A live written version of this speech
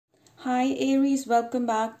Hi Aries, welcome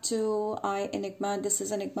back to Enigma. This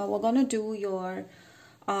is Enigma. We're gonna do your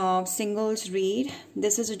singles read.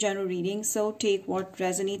 This is a general reading, so take what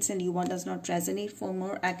resonates and leave what does not resonate. For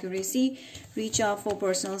more accuracy, reach out for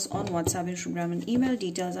personals on WhatsApp, Instagram, and email.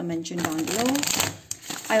 Details are mentioned down below.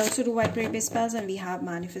 I also do vibrate-based spells, and we have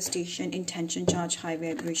manifestation, intention, charge, high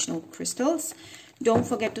vibrational crystals. Don't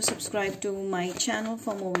forget to subscribe to my channel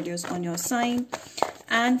for more videos on your sign,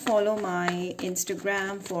 and follow my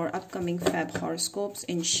Instagram for upcoming Feb horoscopes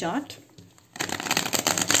in short.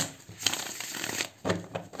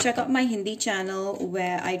 Check out my Hindi channel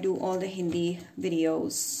where I do all the Hindi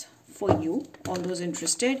videos for you, all those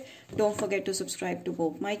interested. Don't forget to subscribe to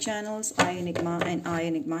both my channels, Enigma and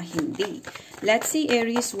Enigma Hindi. Let's see,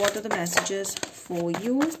 Aries, what are the messages for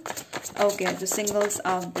you? Okay, the singles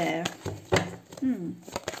out there.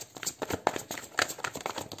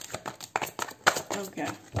 Okay,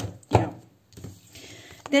 yeah.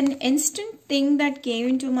 Then instant thing that came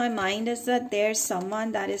into my mind is that there's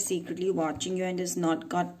someone that is secretly watching you and is not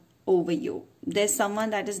got over you. There's someone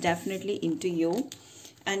that is definitely into you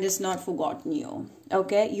and is not forgotten you.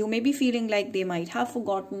 Okay, you may be feeling like they might have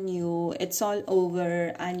forgotten you, it's all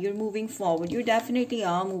over, and you're moving forward. You definitely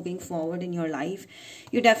are moving forward in your life.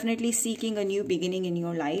 You're definitely seeking a new beginning in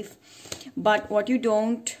your life. But what you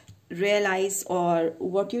don't realize, or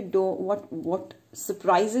what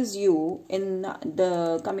surprises you in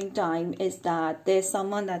the coming time, is that there's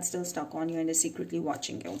someone that's still stuck on you and is secretly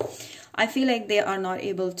watching you. I feel like they are not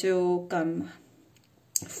able to come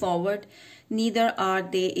forward, neither are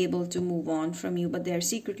they able to move on from you, but they're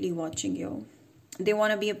secretly watching you. They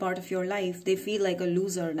want to be a part of your life. They feel like a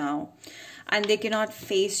loser now, and they cannot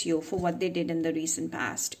face you for what they did in the recent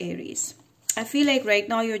past, Aries. I feel like right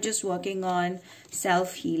now you're just working on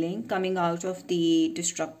self-healing, coming out of the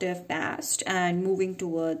destructive past and moving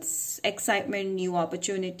towards excitement, new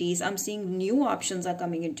opportunities. I'm seeing new options are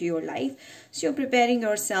coming into your life. So you're preparing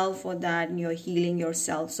yourself for that, and you're healing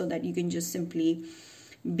yourself so that you can just simply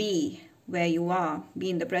be where you are, be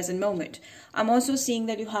in the present moment. I'm also seeing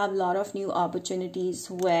that you have a lot of new opportunities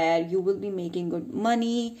where you will be making good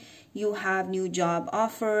money. You have new job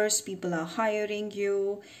offers, people are hiring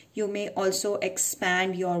you. You may also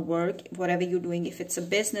expand your work, whatever you're doing. If it's a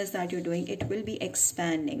business that you're doing, it will be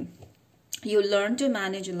expanding. You learn to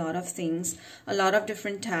manage a lot of things, a lot of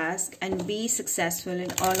different tasks, and be successful in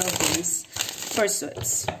all of these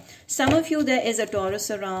pursuits. Some of you, there is a Taurus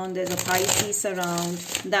around, there's a Pisces around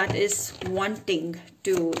that is wanting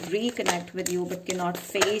to reconnect with you but cannot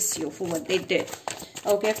face you for what they did.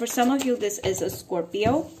 Okay, for some of you, this is a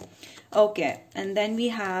Scorpio. Okay, and then we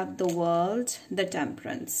have the World, the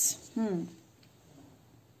Temperance.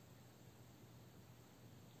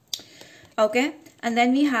 Okay, and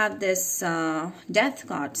then we have this Death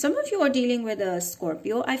card. Some of you are dealing with a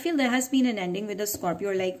Scorpio. I feel there has been an ending with a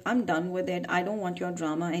Scorpio, like, I'm done with it. I don't want your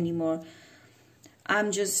drama anymore.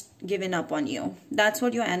 I'm just giving up on you. That's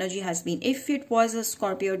what your energy has been. If it was a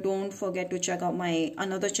Scorpio, don't forget to check out my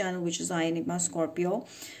another channel, which is Enigma Scorpio,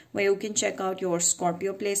 where you can check out your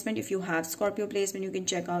Scorpio placement. If you have Scorpio placement, you can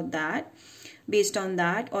check out that. Based on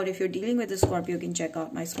that, or if you're dealing with a Scorpio, you can check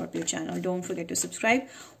out my Scorpio channel. Don't forget to subscribe.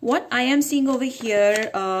 What I am seeing over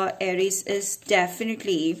here, Aries, is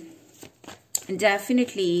definitely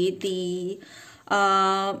the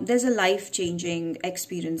there's a life-changing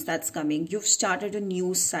experience that's coming. You've started a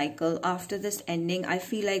new cycle after this ending. I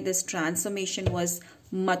feel like this transformation was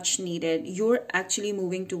much needed. You're actually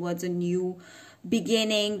moving towards a new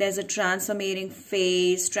beginning. There's a transformative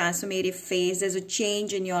phase. There's a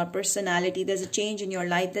change in your personality. There's a change in your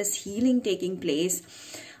life. There's healing taking place.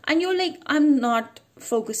 And you're like, I'm not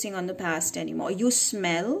focusing on the past anymore. You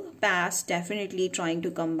smell past definitely trying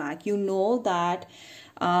to come back. You know that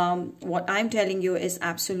what I'm telling you is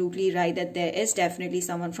absolutely right, that there is definitely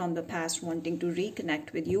someone from the past wanting to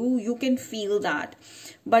reconnect with you. You can feel that.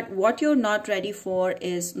 But what you're not ready for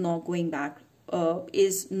is not going back.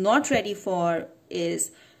 Is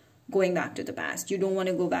going back to the past. You don't want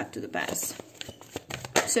to go back to the past.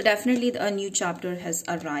 So definitely a new chapter has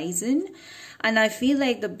arisen. And I feel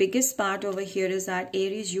like the biggest part over here is that,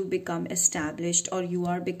 Aries, you become established, or you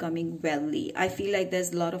are becoming wealthy. I feel like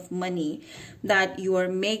there's a lot of money that you are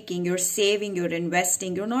making, you're saving, you're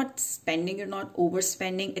investing, you're not spending, you're not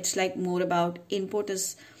overspending. It's like more about input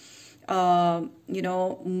is,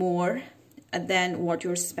 more than what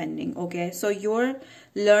you're spending. Okay, so you're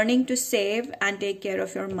learning to save and take care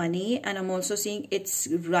of your money. And I'm also seeing it's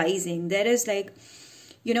rising. There is like,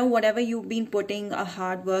 whatever you've been putting a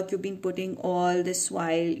hard work, you've been putting all this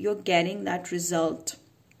while, you're getting that result.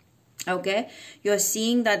 Okay, you're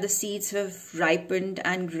seeing that the seeds have ripened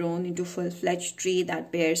and grown into full-fledged tree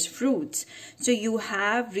that bears fruits. So you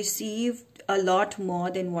have received a lot more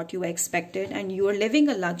than what you expected, and you are living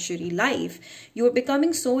a luxury life. You are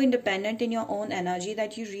becoming so independent in your own energy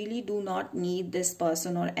that you really do not need this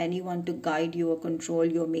person or anyone to guide you or control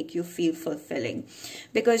you or make you feel fulfilling,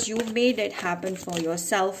 because you've made it happen for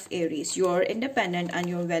yourself, Aries. You're independent and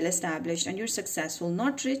you're well established and you're successful,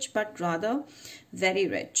 not rich but rather very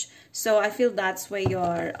rich. So I feel that's where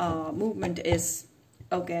your movement is.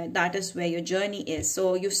 Okay, that is where your journey is.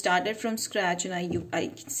 So you started from scratch, and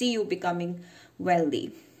I see you becoming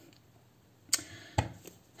wealthy.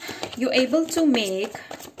 You're able to make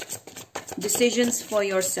decisions for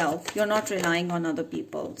yourself. You're not relying on other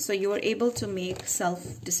people. So you're able to make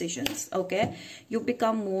self decisions. Okay, you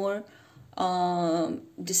become more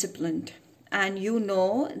disciplined, and you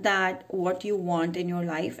know that what you want in your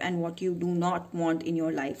life and what you do not want in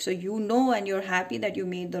your life. So you know, and you're happy that you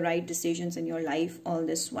made the right decisions in your life all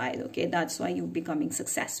this while. Okay, that's why you're becoming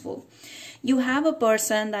successful. You have a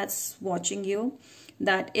person that's watching you,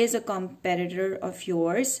 that is a competitor of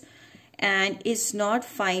yours, and is not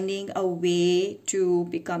finding a way to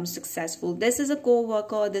become successful. This is a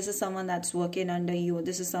co-worker, this is someone that's working under you,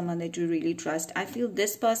 this is someone that you really trust. I feel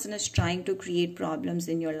this person is trying to create problems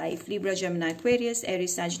in your life. Libra, Gemini, Aquarius,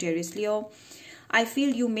 Aries, Sagittarius, Leo. I feel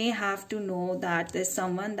you may have to know that there's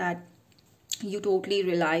someone that you totally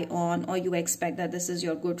rely on, or you expect that this is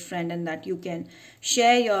your good friend and that you can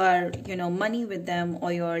share your money with them,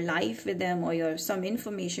 or your life with them, or your some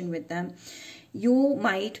information with them. You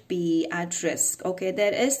might be at risk. Okay,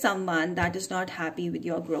 there is someone that is not happy with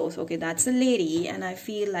your growth. Okay, that's a lady, and I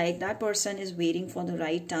feel like that person is waiting for the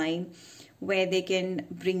right time where they can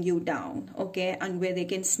bring you down. Okay, and where they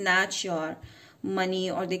can snatch your money,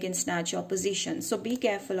 or they can snatch your position. So be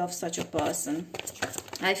careful of such a person.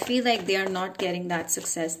 I feel like they are not getting that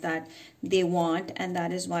success that they want, and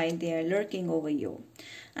that is why they are lurking over you.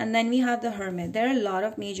 And then we have the Hermit. There are a lot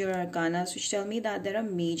of major arcana which tell me that there are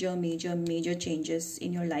major changes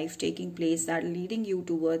in your life taking place that are leading you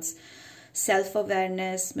towards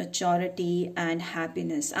self-awareness, maturity, and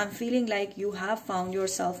happiness. I'm feeling like you have found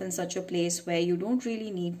yourself in such a place where you don't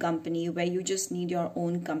really need company, where you just need your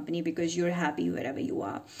own company because you're happy wherever you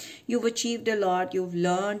are. You've achieved a lot, you've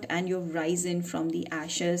learned, and you've risen from the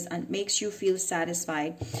ashes, and makes you feel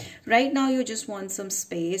satisfied. Right now you just want some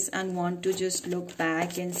space and want to just look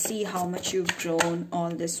back and see how much you've grown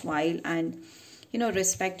all this while, and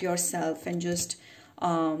respect yourself and just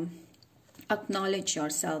acknowledge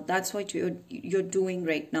yourself. That's what you're doing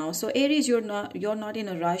right now. So Aries, you're not in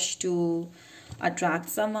a rush to attract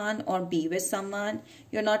someone or be with someone.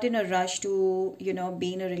 You're not in a rush to be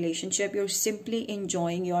in a relationship. You're simply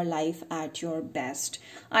enjoying your life at your best.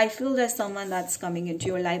 I feel there's someone that's coming into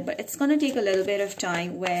your life, but it's going to take a little bit of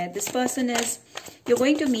time, where this person is, you're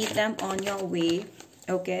going to meet them on your way.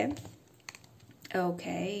 Okay,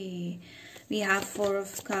 we have Four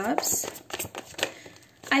of Cups.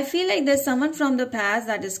 I feel like there's someone from the past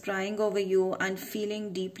that is crying over you and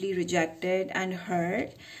feeling deeply rejected and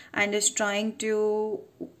hurt, and is trying to,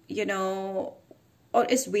 or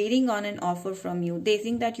is waiting on an offer from you. They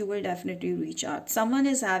think that you will definitely reach out. Someone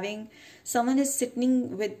is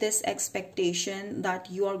sitting with this expectation that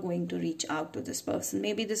you are going to reach out to this person.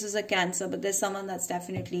 Maybe this is a Cancer, but there's someone that's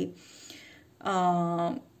definitely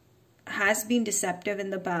has been deceptive in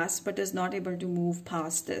the past, but is not able to move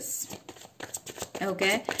past this.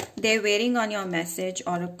 Okay, they're waiting on your message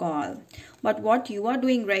or a call. But what you are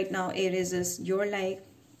doing right now, Aries, is you're like,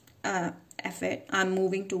 F it, I'm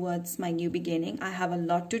moving towards my new beginning. I have a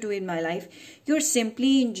lot to do in my life. You're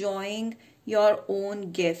simply enjoying your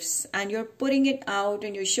own gifts, and you're putting it out,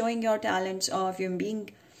 and you're showing your talents off. You're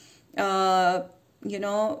being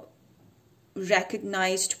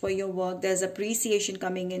recognized for your work. There's appreciation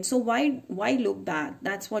coming in. So why look back?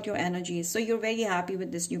 That's what your energy is. So you're very happy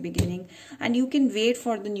with this new beginning, and you can wait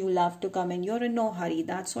for the new love to come in. You're in no hurry.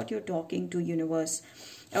 That's what you're talking to universe.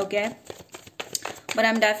 Okay, but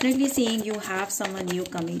I'm definitely seeing you have someone new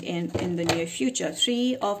coming in the near future.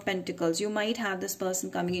 Three of Pentacles. You might have this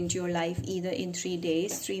person coming into your life either in 3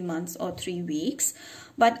 days, 3 months, or 3 weeks.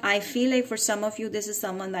 But I feel like for some of you, this is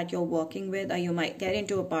someone that you're working with, or you might get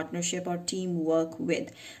into a partnership or teamwork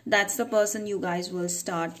with. That's the person you guys will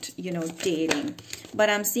start, dating. But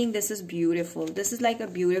I'm seeing this is beautiful. This is like a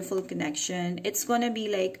beautiful connection. It's going to be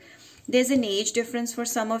like, there's an age difference for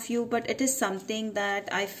some of you, but it is something that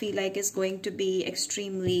I feel like is going to be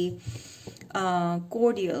extremely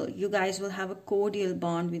cordial. You guys will have a cordial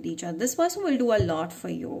bond with each other. This person will do a lot for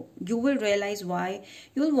you. You will realize why.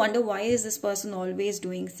 You will wonder, why is this person always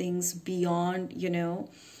doing things beyond,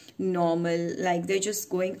 normal, like they're just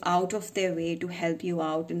going out of their way to help you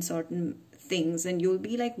out in certain things, and you'll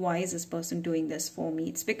be like, why is this person doing this for me?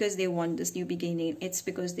 It's because they want this new beginning. It's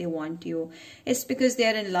because they want you. It's because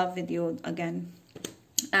they're in love with you again,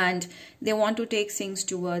 and they want to take things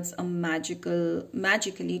towards a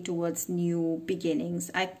magically towards new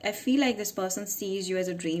beginnings. I feel like this person sees you as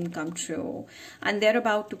a dream come true, and they're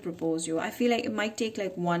about to propose you. I feel like it might take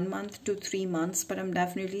like 1 month to 3 months, but I'm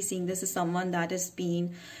definitely seeing this as someone that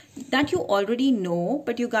you already know,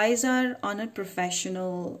 but you guys are on a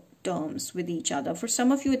professional terms with each other. For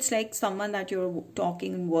some of you, it's like someone that you're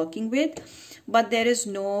talking and working with, but there is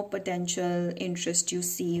no potential interest you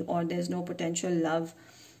see, or there's no potential love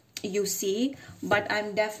you see. But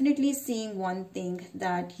I'm definitely seeing one thing,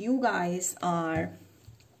 that you guys are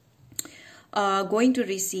going to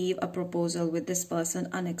receive a proposal with this person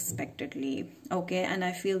unexpectedly, okay? And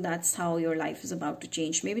I feel that's how your life is about to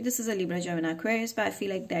change. Maybe this is a Libra, Gemini, Aquarius, but I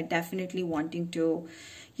feel like they're definitely wanting to,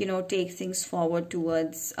 you know, take things forward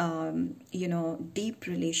towards, you know, deep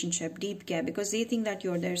relationship, deep care, because they think that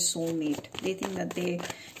you're their soulmate. They think that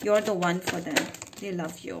you're the one for them. They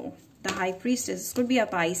love you. The High Priestess. This could be a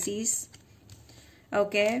Pisces,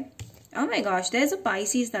 okay? Oh my gosh, there's a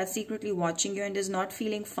Pisces that's secretly watching you and is not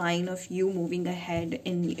feeling fine of you moving ahead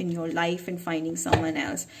in your life and finding someone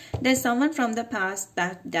else. There's someone from the past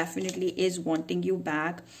that definitely is wanting you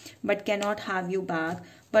back, but cannot have you back,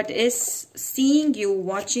 but is seeing you,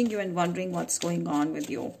 watching you, and wondering what's going on with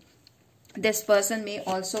you. This person may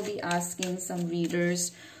also be asking some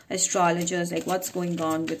readers, astrologers, like, what's going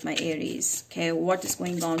on with my Aries? Okay, what is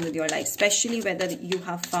going on with your life? Especially whether you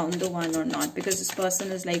have found the one or not, because this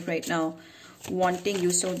person is like right now wanting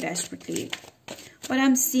you so desperately. But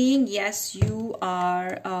I'm seeing, yes, you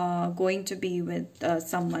are going to be with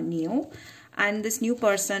someone new, and this new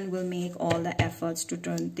person will make all the efforts to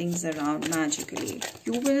turn things around magically.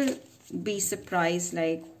 You will be surprised,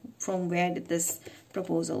 like, from where did this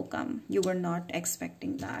proposal come? You were not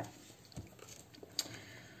expecting that.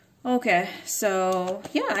 Okay, so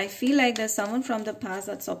yeah, I feel like there's someone from the past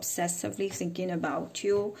that's obsessively thinking about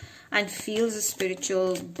you and feels a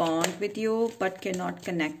spiritual bond with you, but cannot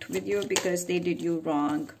connect with you because they did you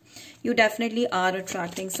wrong. You definitely are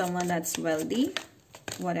attracting someone that's wealthy.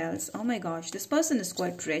 What else? Oh my gosh, this person is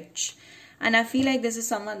quite rich. And I feel like this is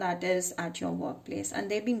someone that is at your workplace, and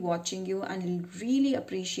they've been watching you and really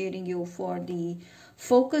appreciating you for the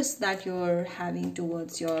focus that you're having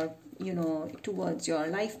towards your, you know, towards your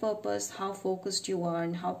life purpose, how focused you are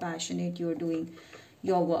and how passionate you're doing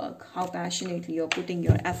your work, how passionately you're putting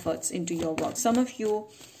your efforts into your work. Some of you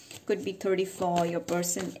could be 34, your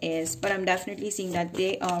person is, but I'm definitely seeing that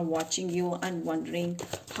they are watching you and wondering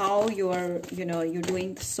how you're, you know, you're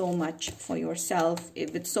doing so much for yourself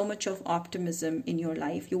with so much of optimism in your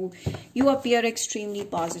life. You appear extremely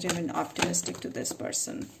positive and optimistic to this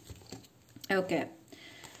person. Okay.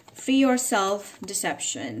 Free yourself,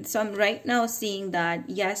 deception. So I'm right now seeing that,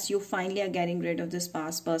 yes, you finally are getting rid of this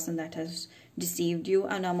past person that has deceived you.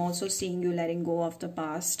 And I'm also seeing you letting go of the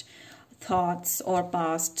past thoughts or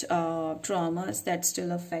past traumas that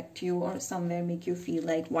still affect you or somewhere make you feel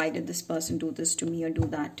like, why did this person do this to me or do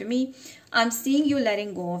that to me? I'm seeing you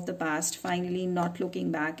letting go of the past, finally not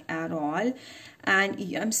looking back at all.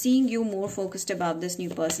 And I'm seeing you more focused about this new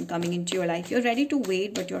person coming into your life. You're ready to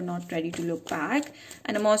wait, but you're not ready to look back.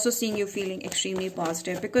 And I'm also seeing you feeling extremely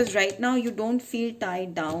positive, because right now you don't feel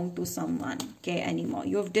tied down to someone, okay, anymore.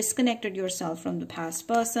 You've disconnected yourself from the past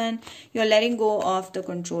person. You're letting go of the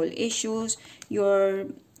control issues. You're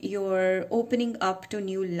opening up to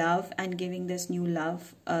new love and giving this new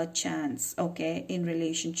love a chance, okay, in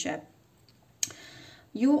relationship.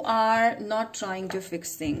 You are not trying to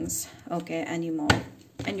fix things, okay, anymore.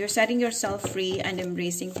 And you're setting yourself free and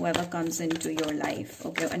embracing whoever comes into your life,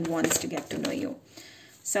 okay, and wants to get to know you.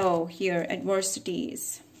 So here,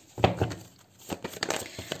 adversities.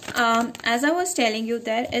 As I was telling you,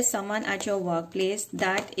 there is someone at your workplace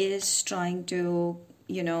that is trying to,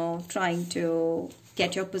 you know,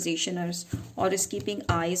 get your positioners, or is keeping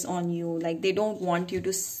eyes on you. Like, they don't want you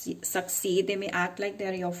to succeed. They may act like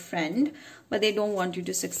they're your friend, but they don't want you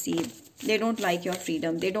to succeed. They don't like your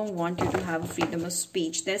freedom. They don't want you to have freedom of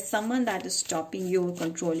speech. There's someone that is stopping you,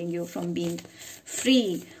 controlling you from being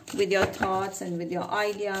free with your thoughts and with your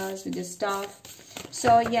ideas, with your stuff.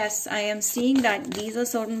 So yes, I am seeing that these are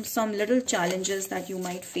some little challenges that you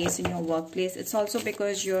might face in your workplace. It's also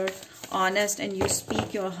because you're honest and you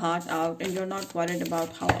speak your heart out, and you're not worried about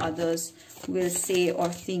how others will say or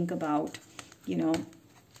think about, you know.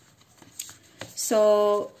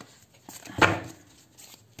 So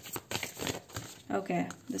okay,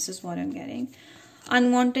 this is what I'm getting.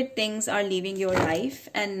 Unwanted things are leaving your life,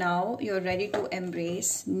 and now you're ready to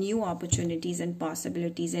embrace new opportunities and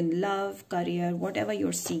possibilities in love, career, whatever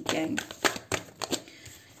you're seeking.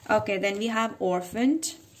 Okay, then we have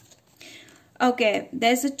orphaned. Okay,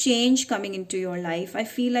 there's a change coming into your life. I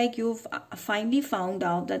feel like you've finally found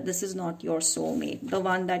out that this is not your soulmate, the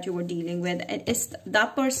one that you were dealing with. And it's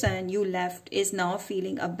that person you left is now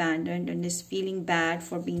feeling abandoned and is feeling bad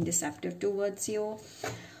for being deceptive towards you.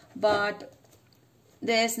 But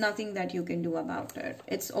there's nothing that you can do about it.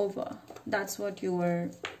 It's over. That's what you were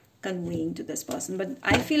conveying to this person. But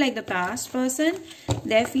I feel like the past person,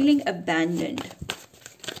 they're feeling abandoned.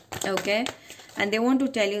 Okay, and they want to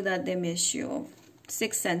tell you that they miss you.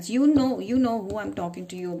 Sixth sense, you know who I'm talking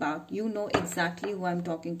to you about. You know exactly who I'm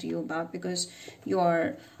talking to you about, because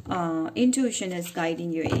your intuition is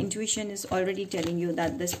guiding you. Intuition is already telling you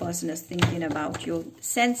that this person is thinking about you,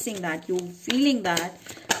 sensing that, you feeling that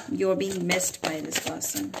you're being missed by this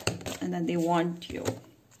person, and that they want you.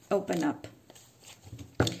 Open up.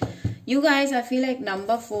 You guys, I feel like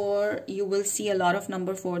number 4, you will see a lot of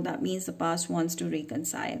number 4. That means the past wants to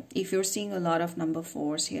reconcile. If you're seeing a lot of number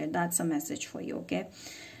 4s here, that's a message for you, okay?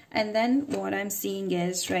 And then what I'm seeing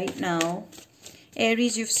is right now,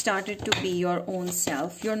 Aries, you've started to be your own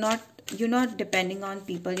self. You're not depending on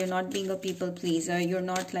people. You're not being a people pleaser. You're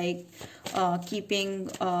not like keeping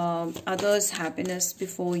others' happiness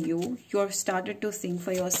before you. You're started to think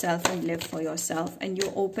for yourself and live for yourself, and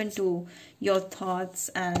you're open to your thoughts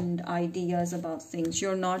and ideas about things.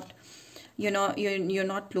 You're not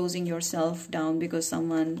closing yourself down because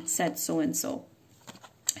someone said so and so.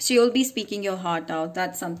 So you'll be speaking your heart out.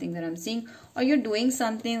 That's something that I'm seeing. Or you're doing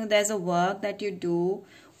something. There's a work that you do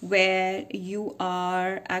where you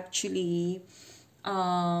are actually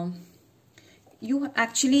you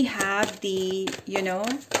actually have the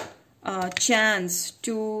chance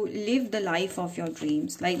to live the life of your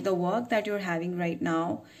dreams. Like the work that you're having right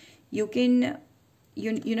now, you can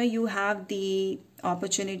you have the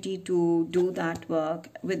opportunity to do that work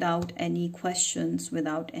without any questions,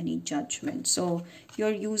 without any judgment. So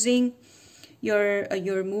you're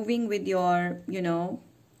moving with your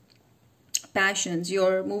passions.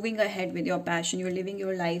 You're moving ahead with your passion. You're living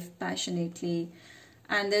your life passionately,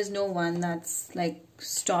 and there's no one that's like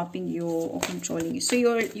stopping you or controlling you. So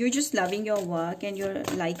you're just loving your work, and you're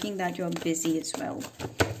liking that you're busy as well.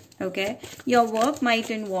 Okay, your work might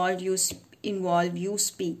involve you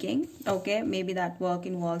speaking. Okay, maybe that work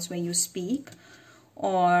involves when you speak,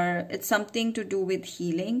 or it's something to do with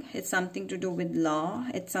healing. It's something to do with law.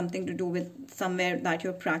 It's something to do with somewhere that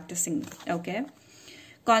you're practicing. Okay.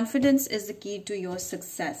 Confidence is the key to your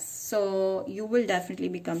success. So you will definitely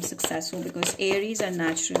become successful, because Aries are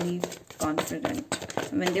naturally confident.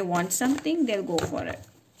 When they want something, they'll go for it.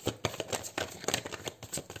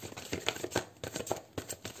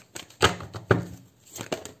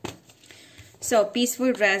 So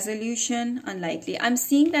peaceful resolution, unlikely. I'm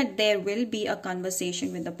seeing that there will be a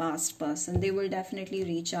conversation with the past person. They will definitely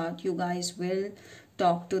reach out. You guys will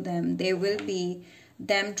talk to them. There will be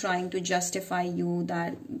them trying to justify you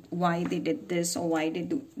that why they did this or why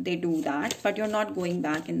they do that, but you're not going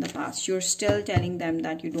back in the past. You're still telling them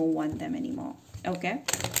that you don't want them anymore. Okay,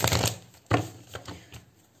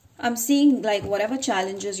 I'm seeing like whatever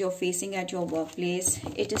challenges you're facing at your workplace,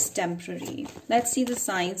 it is temporary. Let's see the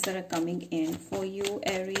signs that are coming in for you,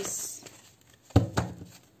 Aries.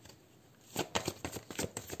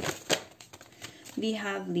 We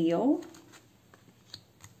have Leo.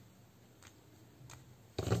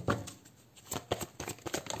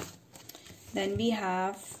 Then we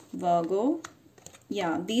have Virgo.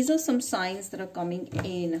 Yeah, these are some signs that are coming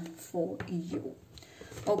in for you.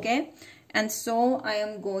 Okay, and so I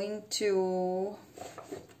am going to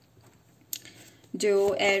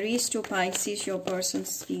do Aries to Pisces, your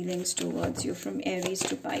person's feelings towards you, from Aries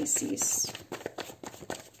to Pisces.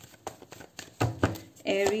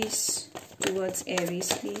 Aries towards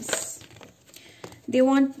Aries, please. They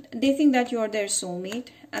think that you're their soulmate,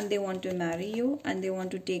 and they want to marry you, and they want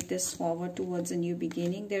to take this forward towards a new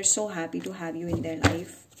beginning. They're so happy to have you in their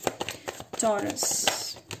life.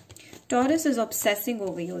 Taurus. Taurus is obsessing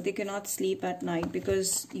over you. They cannot sleep at night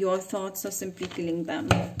because your thoughts are simply killing them.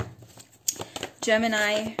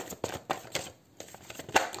 Gemini.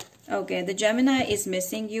 Okay, the Gemini is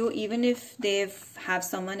missing you. Even if they have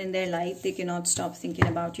someone in their life, they cannot stop thinking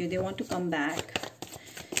about you. They want to come back.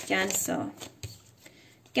 Cancer.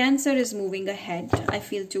 Cancer is moving ahead, I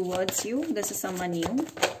feel, towards you. This is someone new.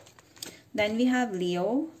 Then we have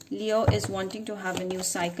Leo. Leo is wanting to have a new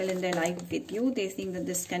cycle in their life with you. They think that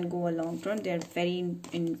this can go a long term. They're very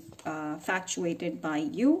infatuated by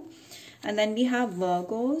you. And then we have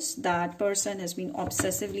Virgos. That person has been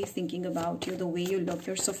obsessively thinking about you. The way you look,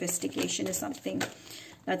 your sophistication is something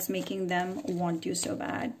that's making them want you so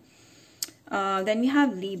bad. Then we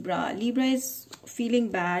have Libra. Libra is feeling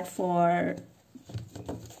bad for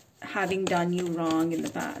having done you wrong in the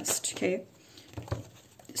past, okay?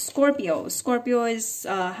 Scorpio. Scorpio is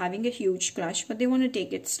having a huge crush, but they want to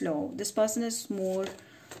take it slow. This person is more,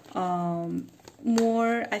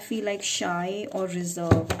 I feel like, shy or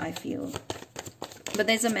reserved, I feel. But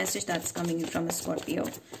there's a message that's coming in from a Scorpio.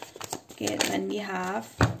 Okay, then we have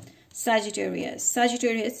Sagittarius.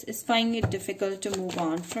 Sagittarius is finding it difficult to move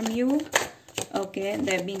on from you. Okay,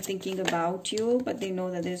 they've been thinking about you, but they know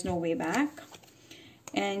that there's no way back.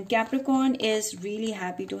 And Capricorn is really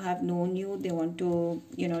happy to have known you. They want to,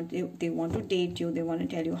 you know, they want to date you. They want to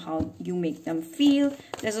tell you how you make them feel.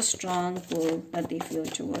 There's a strong pull that they feel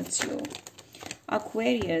towards you.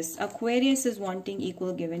 Aquarius. Aquarius is wanting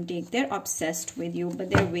equal give and take. They're obsessed with you, but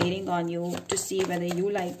they're waiting on you to see whether you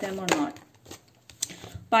like them or not.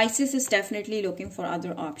 Pisces is definitely looking for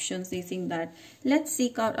other options. They think that let's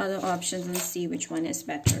seek out other options and see which one is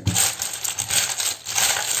better.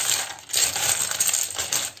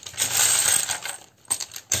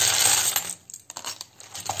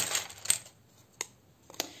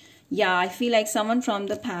 Yeah, I feel like someone from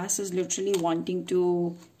the past is literally wanting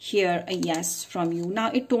to hear a yes from you. Now,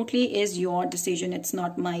 it totally is your decision. It's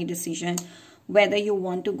not my decision whether you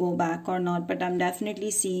want to go back or not. But I'm definitely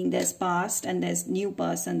seeing there's past and there's new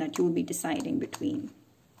person that you will be deciding between.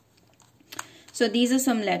 So these are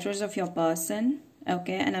some letters of your person.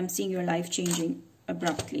 Okay, and I'm seeing your life changing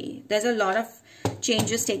abruptly. There's a lot of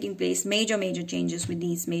changes taking place. Major changes with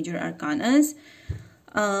these major arcanas.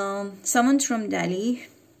 Someone's from Delhi.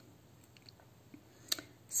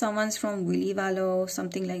 Someone's from Willy Wallo,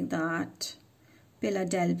 something like that.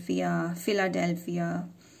 Philadelphia.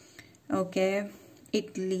 Okay.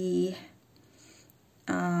 Italy.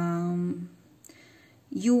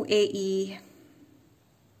 UAE.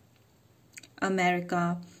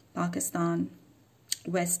 America. Pakistan.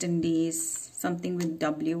 West Indies. Something with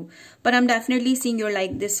W. But I'm definitely seeing you're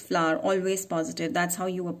like this flower. Always positive. That's how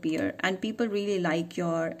you appear. And people really like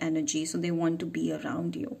your energy. So they want to be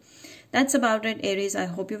around you. That's about it, Aries. I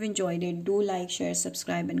hope you've enjoyed it. Do like, share,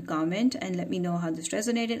 subscribe, and comment. And let me know how this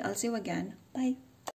resonated. I'll see you again. Bye.